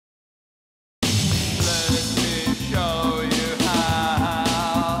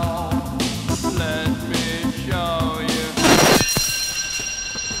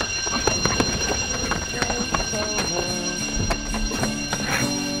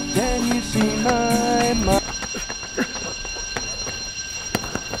Can you see my mind?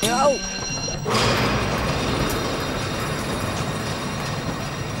 Oh!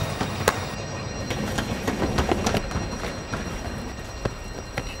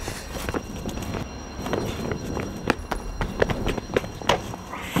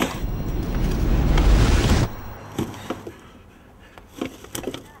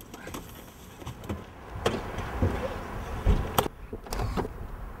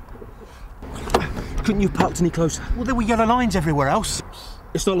 Couldn't you have parked any closer? Well, there were yellow lines everywhere else.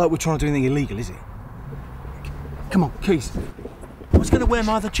 It's not like we're trying to do anything illegal, is it? Come on, keys. I was going to wear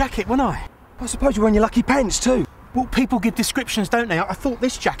my other jacket, wasn't I? I suppose you're wearing your lucky pants too. Well, people give descriptions, don't they? I thought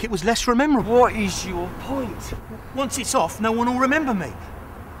this jacket was less memorable. What is your point? Once it's off, no one will remember me.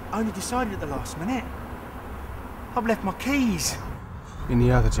 I only decided at the last minute. I've left my keys. In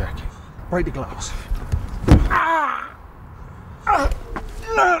the other jacket. Break the glass.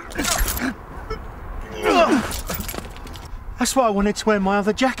 That's why I wanted to wear my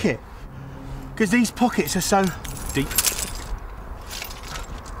other jacket. Because these pockets are so deep.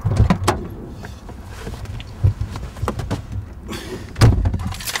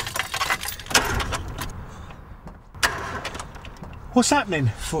 What's happening?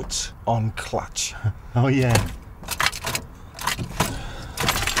 Foot on clutch. Oh, yeah.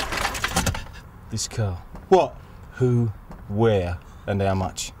 This car. What? Who, where, and how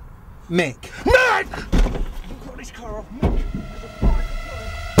much? Mick. Mick! Got this car off, Mick.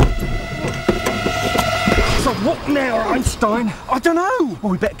 So what now, Einstein? I don't know.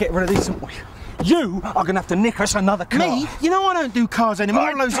 Well, we better get rid of this, haven't we? You are going to have to nick us another car. Me? You know I don't do cars anymore.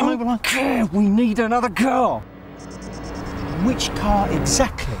 I don't care. We need another car. Which car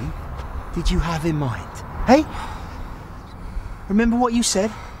exactly did you have in mind? Hey? Remember what you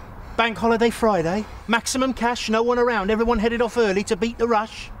said? Bank holiday Friday, maximum cash, no one around, everyone headed off early to beat the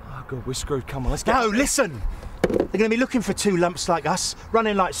rush. Oh, God, we're screwed. Come on, let's get... No, listen! They're going to be looking for two lumps like us,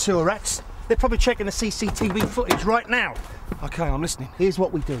 running like sewer rats. They're probably checking the CCTV footage right now. OK, I'm listening. Here's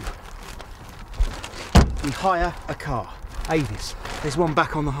what we do. We hire a car. Avis. There's one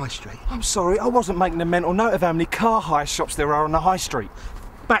back on the high street. I'm sorry, I wasn't making a mental note of how many car hire shops there are on the high street.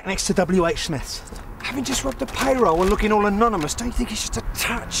 Back next to W.H. Smith's. Having just robbed the payroll and looking all anonymous, don't you think it's just a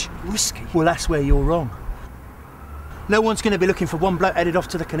touch risky? Well, that's where you're wrong. No one's going to be looking for one bloke headed off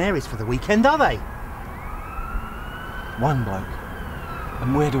to the Canaries for the weekend, are they? One bloke.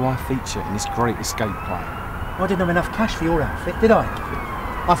 And where do I feature in this great escape plan? I didn't have enough cash for your outfit, did I?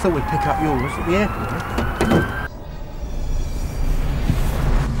 I thought we'd pick up yours at the airport.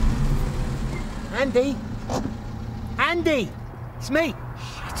 Andy! Andy! It's me!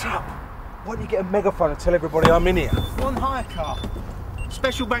 Shut up! Why don't you get a megaphone and tell everybody I'm in here? One hire car.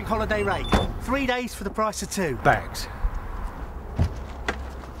 Special bank holiday rate. 3 days for the price of 2. Bags.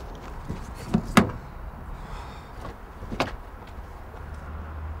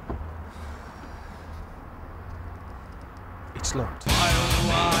 It's locked.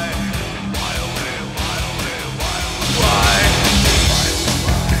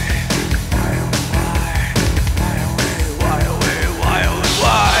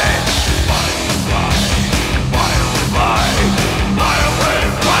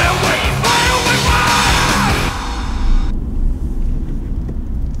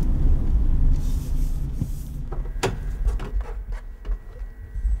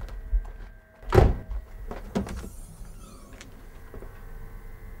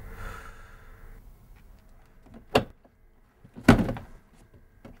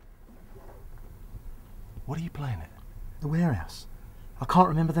 What are you playing at? The warehouse. I can't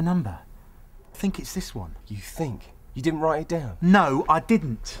remember the number. I think it's this one. You think? You didn't write it down? No, I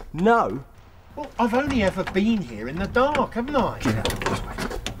didn't. No? Well, I've only ever been here in the dark, haven't I? Get out this way.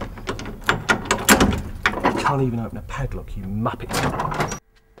 You can't even open a padlock, you muppet.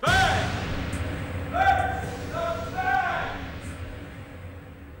 Hey! Hey! Stop there!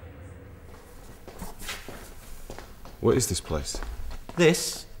 What is this place?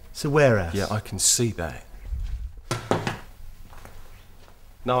 This is a warehouse. Yeah, I can see that.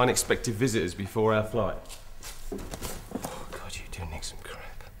 No unexpected visitors before our flight. Oh, God, you do nick some crap.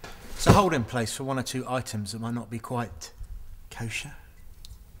 It's a holding place for 1 or 2 items that might not be quite kosher.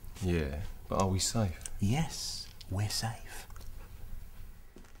 Yeah, but are we safe? Yes, we're safe.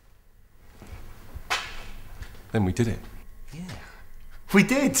 Then we did it. Yeah. We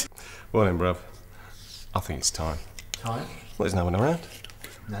did! Well then, bruv. I think it's time. Time? Well, there's no one around.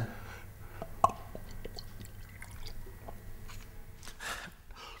 No.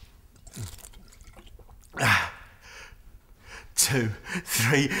 Two,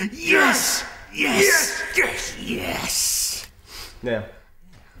 3, yes! Yes! Yes! Yes! Now,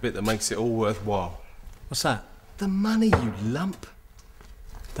 bit that makes it all worthwhile. What's that? The money, you lump.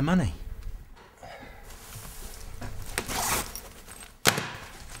 The money.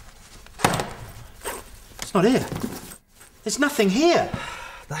 It's not here. There's nothing here.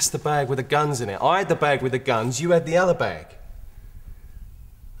 That's the bag with the guns in it. I had the bag with the guns, you had the other bag.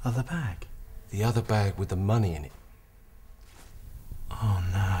 Other bag? The other bag with the money in it. Oh,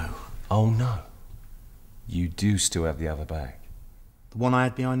 no. Oh, no. You do still have the other bag. The one I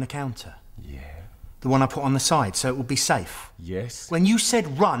had behind the counter? Yeah. The one I put on the side so it would be safe? Yes. When you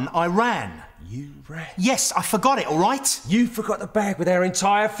said run, I ran. You ran? Yes, I forgot it, all right? You forgot the bag with our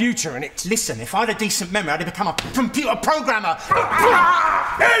entire future in it. Listen, if I had a decent memory, I'd have become a computer programmer.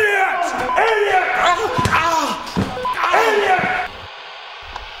 Idiot! Idiot! Idiot!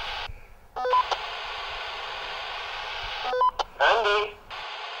 Andy,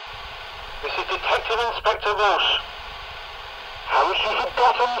 this is Detective Inspector Walsh. Haven't you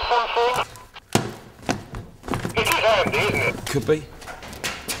forgotten something? It is Andy, isn't it? Could be.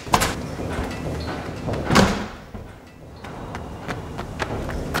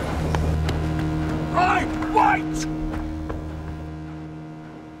 Right, wait!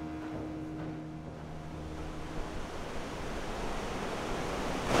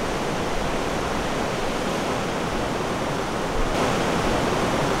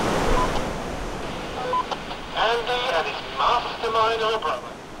 Andy and his mastermind or brother.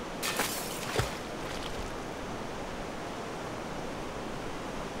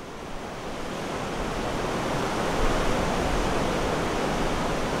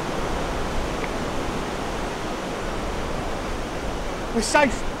 We're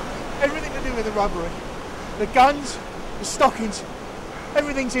safe. Everything to do with the robbery. The guns, the stockings,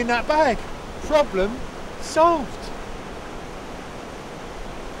 everything's in that bag. Problem solved.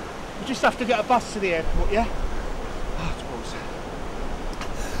 We just have to get a bus to the airport, yeah? Passports.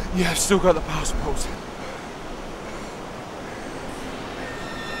 Yeah, I've still got the passports.